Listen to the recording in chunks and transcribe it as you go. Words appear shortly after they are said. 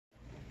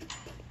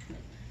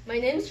My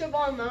name is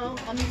Jevon now.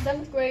 I'm in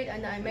 7th grade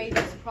and I made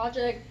this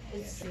project.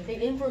 It's the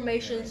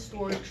information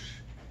storage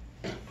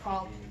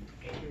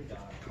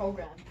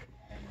program.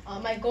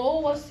 My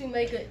goal was to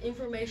make an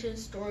information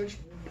storage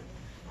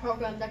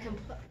program that can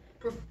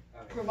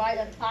provide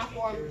a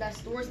platform that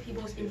stores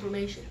people's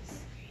information.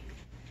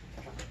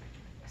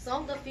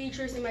 Some of the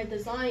features in my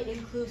design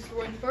include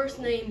storing first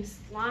names,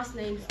 last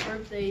names,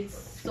 birthdays,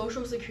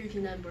 social security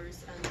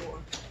numbers, and more.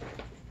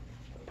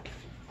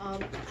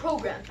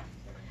 Program.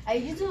 I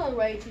use an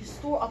array to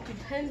store up to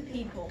 10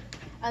 people,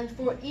 and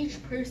for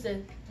each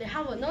person, they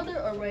have another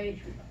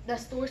array that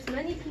stores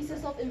many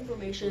pieces of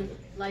information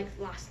like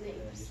last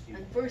names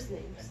and first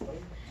names.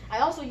 I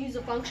also use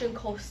a function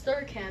called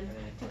strcam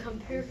to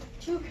compare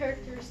two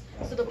characters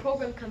so the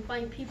program can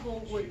find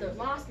people with their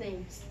last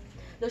names.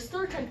 The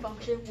strcam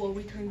function will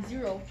return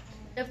 0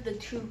 if the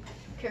two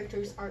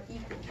characters are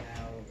equal.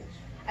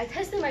 I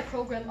tested my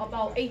program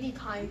about 80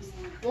 times.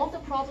 One of the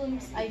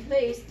problems I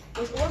faced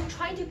was when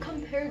trying to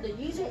compare the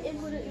user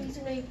inputted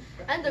username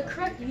and the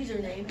correct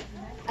username.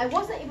 I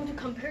wasn't able to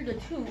compare the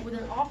two with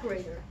an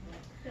operator.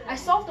 I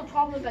solved the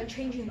problem by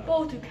changing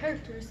both to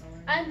characters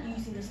and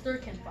using the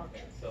strcam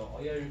function.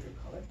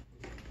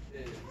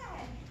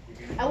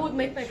 I would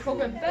make my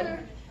program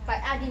better by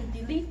adding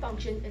delete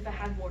function if I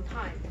had more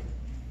time.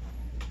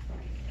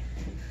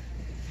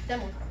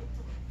 Demo time.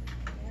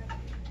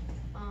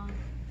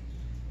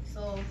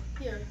 So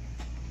here,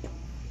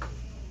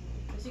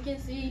 as you can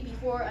see,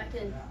 before I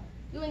can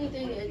do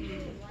anything, it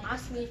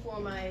asks me for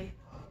my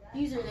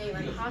username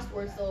and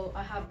password, so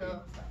I have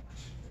to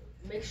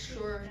make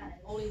sure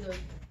only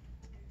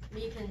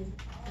me can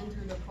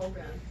enter the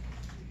program.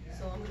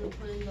 So I'm going to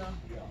put in the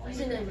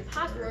username and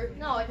password.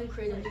 Now I can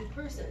create a new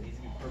person.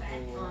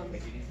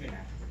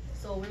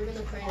 So we're going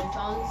to create a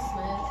John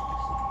Smith,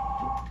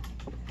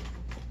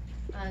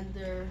 and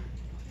they're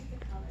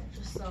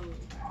just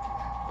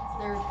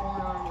they're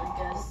born on, I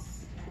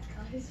guess,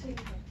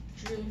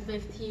 June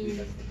 15,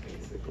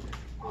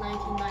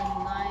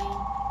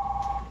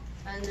 1999,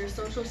 and their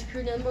social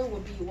security number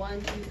would be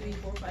 1, 2, 3,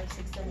 4, 5,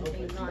 6, 7,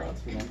 8, 9.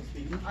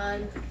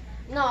 And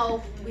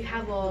now we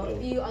have a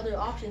few other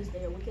options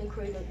there. We can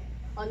create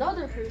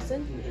another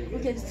person, we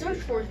can search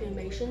for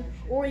information,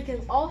 or we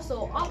can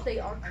also update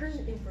our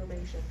current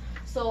information.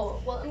 So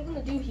what I'm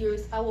going to do here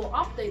is I will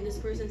update this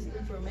person's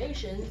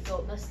information.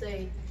 So let's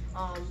say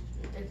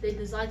if they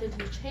decided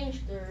to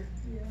change their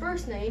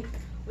first name,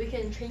 we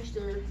can change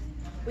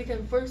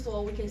first of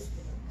all, we can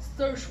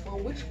search for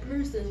which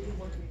person we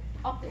want to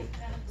update.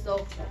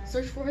 So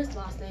search for his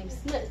last name,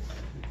 Smith.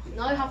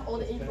 Now you have all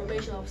the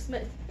information of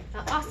Smith.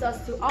 Now ask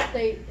us to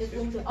update, if we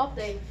want to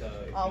update,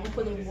 we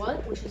put in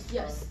 1, which is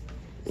yes.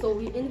 So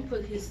we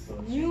input his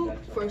new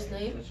first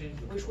name,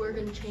 which we're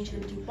going to change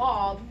him to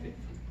Bob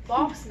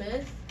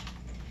Smith.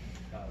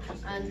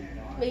 And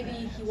maybe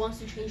he wants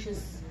to change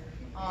his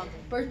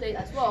birthday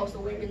as well, so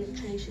we're going to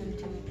change him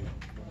to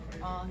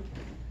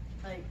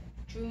like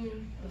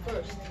June the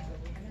 1st.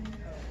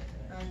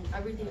 And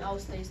everything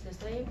else stays the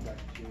same.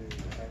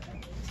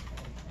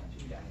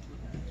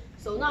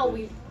 So now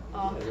we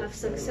have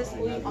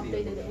successfully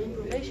updated the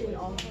information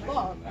of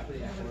Bob.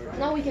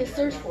 Now we can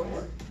search for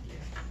him.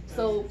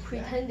 So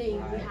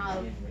pretending we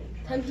have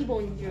 10 people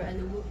in here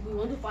and we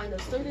want to find a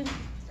certain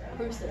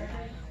person,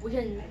 we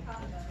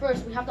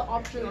have the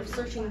option of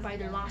searching by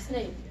their last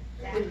name.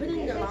 We put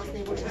in their last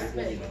name, which is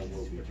Smith.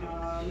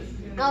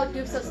 Now it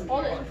gives us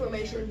all the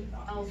information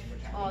of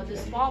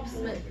this Bob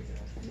Smith,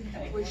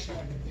 which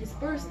his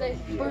birthday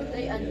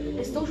and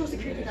his social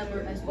security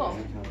number as well.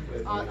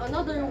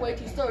 Another way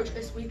to search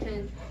is we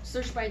can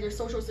search by their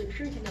social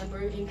security number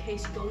in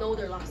case you don't know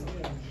their last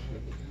name.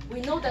 We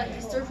know that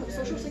his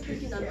social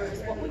security number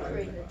is what we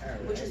created,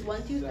 which is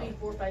 1, 2, 3,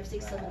 4, 5,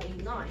 6, 7,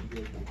 8, 9.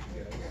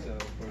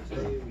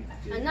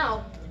 And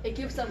now it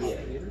gives us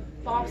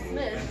Bob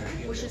Smith,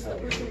 which is the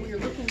person we are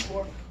looking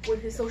for,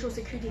 with his social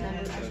security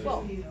number as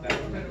well.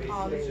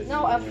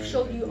 Now I've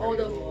showed you all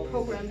the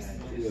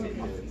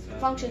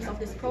functions of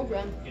this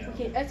program. We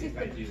can exit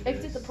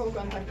the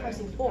program by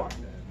pressing 4.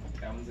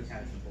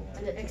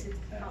 And then exit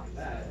out.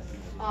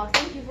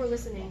 Thank you for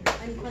listening.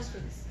 Any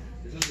questions?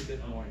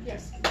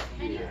 Yes.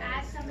 Can you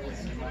add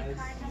somebody's credit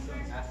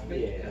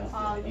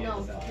card number?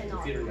 No,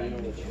 cannot.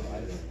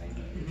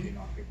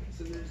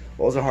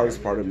 What was the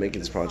hardest part of making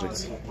this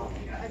project?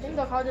 I think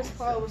the hardest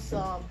part was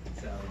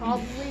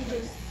probably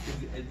just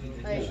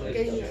like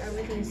getting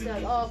everything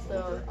set up.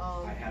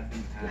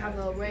 You have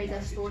an array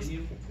that stores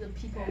the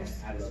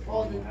people's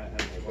all the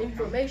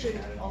information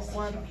of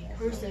one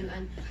person,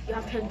 and you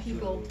have 10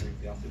 people.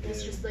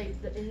 It's just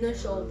like the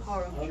initial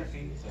part of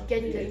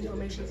getting the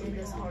information in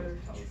this harder.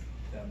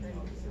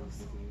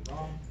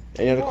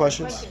 Any other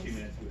questions?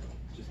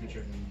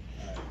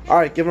 All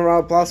right, give him a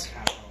round of applause.